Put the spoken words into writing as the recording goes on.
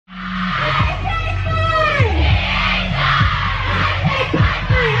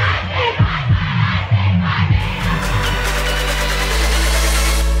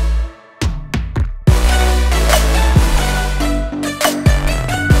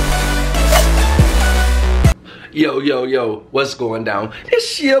Yo, what's going down?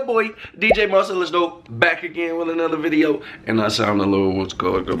 It's your boy, DJ Marcellus Dope, back again with another video. And I sound a little, what's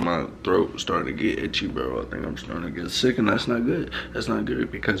called, my throat starting to get itchy, bro. I think I'm starting to get sick, and that's not good. That's not good,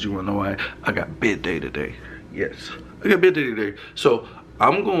 because you wanna know why? I got bid day today. Yes, I got bid day today. So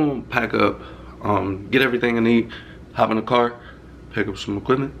I'm gonna pack up, get everything I need, hop in the car, pick up some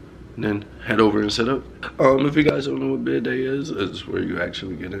equipment, and then head over and set up. If you guys don't know what bid day is, it's where you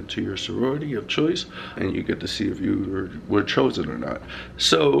actually get into your sorority of choice and you get to see if you were chosen or not.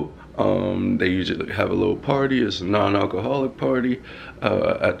 So they usually have a little party. It's a non-alcoholic party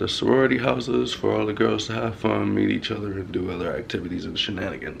at the sorority houses for all the girls to have fun, meet each other, and do other activities and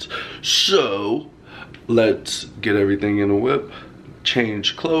shenanigans. So let's get everything in the whip,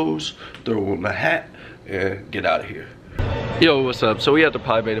 change clothes, throw on the hat, and get out of here. Yo, what's up? So we at the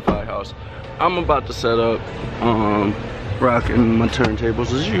Pi Beta Phi house. I'm about to set up, rocking my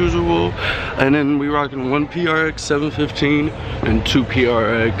turntables as usual, and then we rocking one PRX 715 and two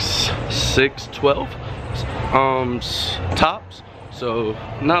PRX 612 tops. So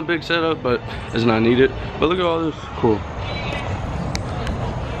not big setup, but it's not needed. But look at all this, cool.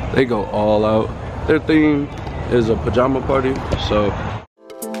 They go all out. Their theme is a pajama party, so.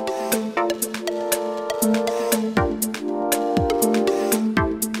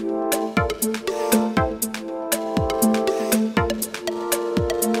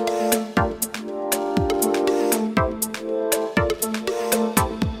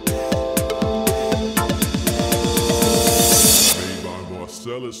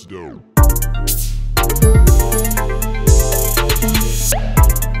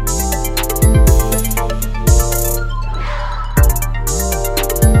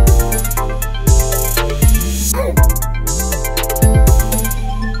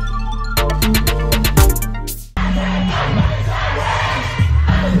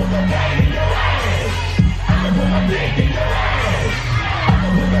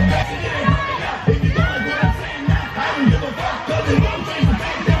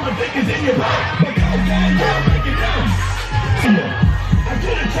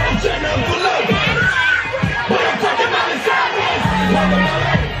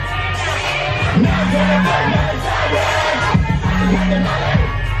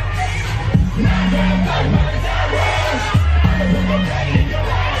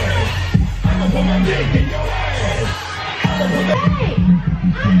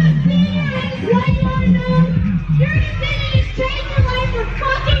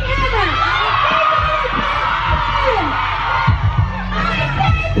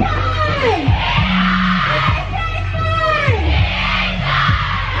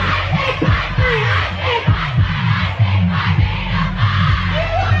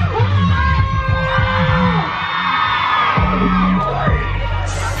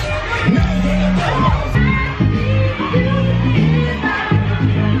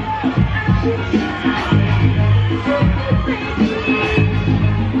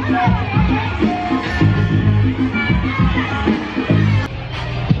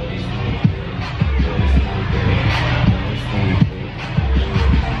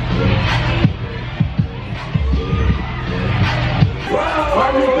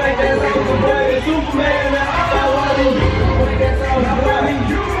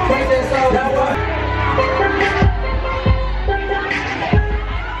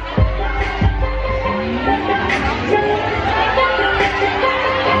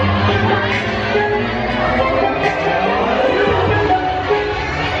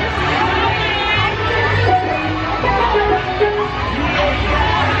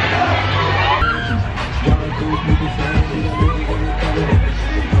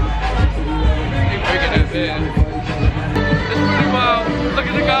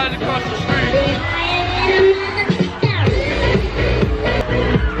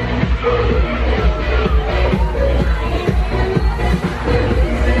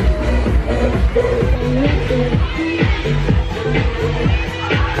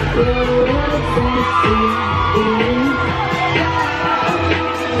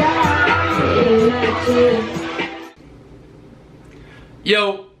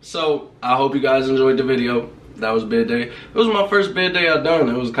 Yo, so I hope you guys enjoyed the video. That was bid day. It was my first bid day I've done.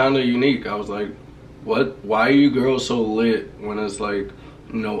 It was kind of unique. I was like, what? Why are you girls so lit when it's like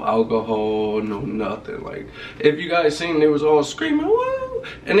no alcohol, no nothing? Like, if you guys seen, they was all screaming, woo!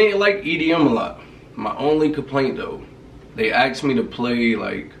 And they like EDM a lot. My only complaint though, they asked me to play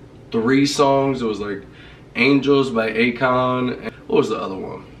like 3 songs. It was like Angels by Akon, and what was the other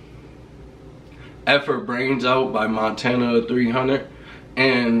one? Effort Brains Out by Montana 300.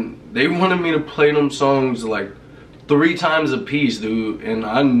 And they wanted me to play them songs like 3 times a piece, dude. And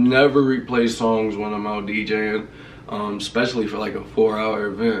I never replay songs when I'm out DJing, especially for like a 4-hour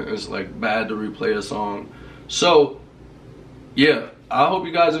event. It's like bad to replay a song. So yeah, I hope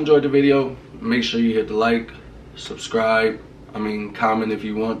you guys enjoyed the video. Make sure you hit the like, subscribe, comment if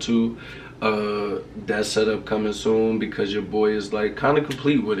you want to. That setup coming soon, because your boy is like kind of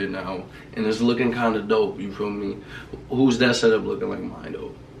complete with it now, and it's looking kind of dope, you feel me? Who's that setup looking like mine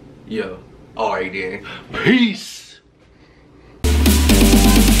though? Yeah, alright then, peace.